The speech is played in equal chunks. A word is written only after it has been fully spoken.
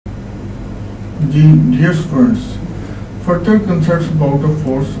Ji dear students, further concepts about a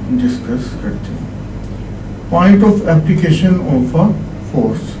force discuss करते हैं. Point of application of a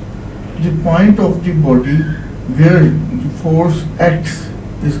force. The point of the body where the force acts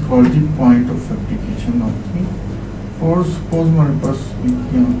is called the point of application of the force. Suppose हमारे पास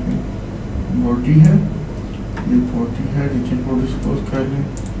यहाँ पे body है, ये body है, rigid body suppose कर लें,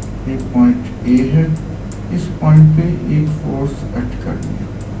 ये पॉइंट ए है, इस पॉइंट पे एक फोर्स एक्ट करनी है,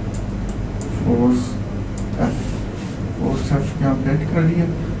 फोर्स एफ यहाँ पे एक्ट कर लिया.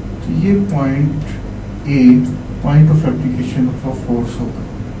 तो ये point A point of application of a force होगा,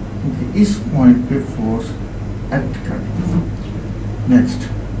 क्योंकि इस पॉइंट पे फोर्स एक्ट कर लिया. Next,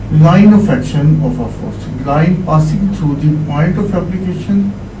 line of action of a force. Line passing through the point of application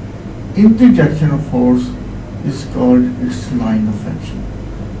in the direction of force is called its line of action.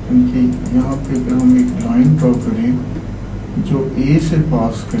 क्योंकि यहाँ पे अगर हम एक लाइन ड्रॉ करें जो ए से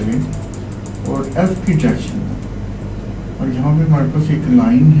पास करें और एफ की डायरेक्शन में, और यहाँ पे हमारे पास एक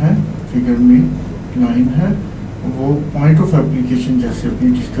लाइन है, फिगर में लाइन है, वो पॉइंट ऑफ एप्लीकेशन जैसे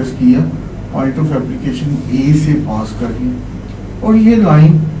अभी डिस्कस किया, पॉइंट ऑफ एप्लीकेशन ए से पास कर रही है और ये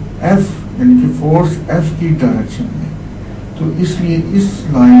लाइन एफ यानी कि फोर्स एफ की डायरेक्शन में. तो इसलिए इस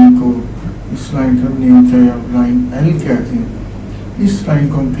लाइन का नेम चाहे आप लाइन एल कहते हैं, इस लाइन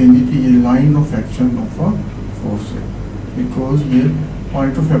को हम कहेंगे कि ये line of action of a force है, बिकॉज ये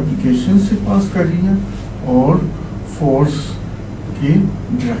पॉइंट ऑफ एप्लीकेशन से पास कर रही है और फोर्स के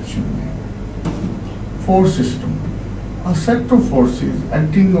डायरेक्शन में. Force system. A set of forces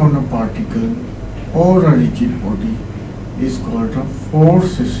acting on a particle or a rigid body is called a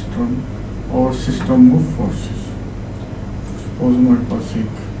force system or system of forces. Suppose हमारे पास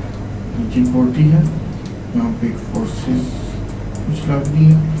एक rigid body है, यहाँ पे एक forces कुछ लगनी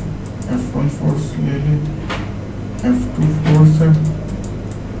है, F1 फोर्स ले लें, F2 फोर्स है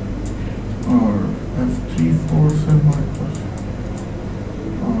और F3 फोर्स है हमारे पास,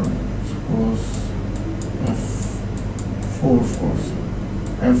 और सपोज F4 फोर्स है,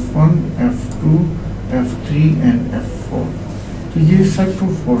 F1, F2, F3 and F4. तो ये सेट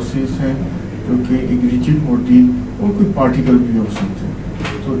ऑफ फोर्सेस हैं जो कि एक रिजिड बॉडी और कोई पार्टिकल भी हो सकते हैं.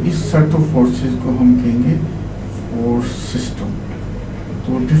 तो इस सेट ऑफ फोर्सेस को हम कहेंगे फोर्स सिस्टम.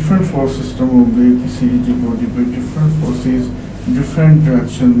 तो डिफरेंट फोर्स सिस्टम होंगे किसी रिजिड बॉडी पे, डिफरेंट फोर्सेस डिफरेंट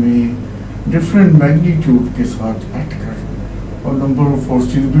डायरेक्शन में डिफरेंट मैग्नीट्यूड के साथ एक्ट कर रहे हैं, और नंबर ऑफ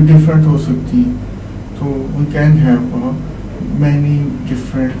फोर्सेस भी डिफरेंट हो सकती हैं. तो we can have many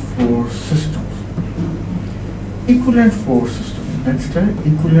different force systems. Equivalent force system. Next है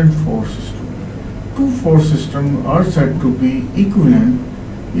equivalent force system. Two force systems are said to be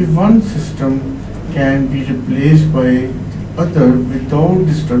equivalent if one system can be replaced by the other without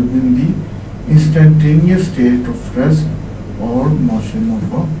disturbing the instantaneous state of rest or motion of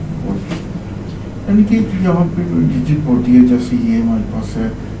a body. यानी कि यहाँ पे rigid body है, जैसे ये हमारे पास है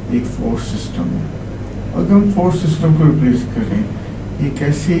एक फोर्स सिस्टम है. अगर हम फोर्स सिस्टम को रिप्लेस करें एक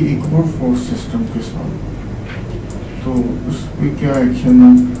ऐसे एक और फोर्स सिस्टम के साथ, तो उस पर क्या एक्शन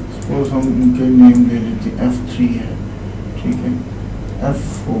है. सपोज हम उनके नेम ले लेते हैं, F3 है, ठीक है,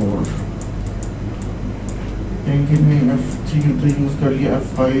 F4 यानी नहीं F3 तो यूज कर लिया,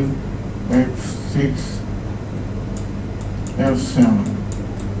 F5, F6, F7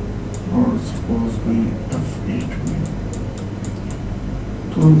 और सपोज कोई F8 में.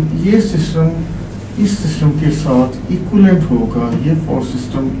 तो ये सिस्टम इस सिस्टम के साथ इक्विवेलेंट होगा, ये फोर्स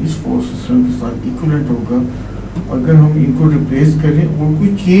सिस्टम इस फोर्स सिस्टम के साथ इक्विवेलेंट होगा अगर हम इनको रिप्लेस करें और कोई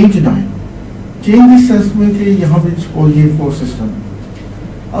चेंज ना है. चेंज इस सेंस में कि यहाँ पे सपोज ये फोर्स सिस्टम है,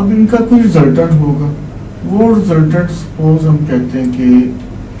 अब इनका कोई रिजल्टेंट होगा, वो रिजल्टेंट सपोज हम कहते हैं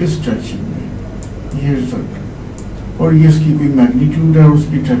कि इस डायरेक्शन में ये रिजल्टेंट, और ये इसकी कोई मैग्नीट्यूड है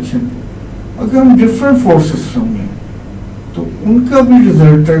उसकी डायरेक्शन. अगर हम डिफरेंट फोर्स सिस्टम में तो उनका भी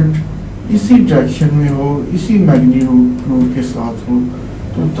रिजल्टेंट इसी डायरेक्शन में हो, इसी मैग्नीट्यूड के साथ हो,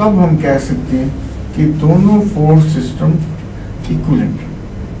 तो तब हम कह सकते हैं कि दोनों फोर्स सिस्टम इक्विवेलेंट है,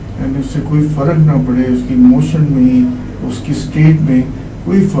 यानी उससे कोई फर्क ना पड़े, उसकी मोशन में उसकी स्टेट में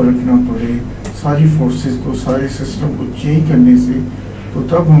कोई फर्क ना पड़े, सारी फोर्सेस को सारे सिस्टम को चेंज करने से. तो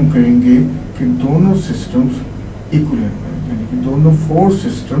तब हम कहेंगे कि दोनों सिस्टम्स इक्विवेलेंट हैं, यानी कि दोनों फोर्स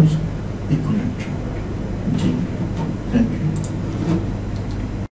सिस्टम्स इक्विवेलेंट हैं. जी थैंक यू.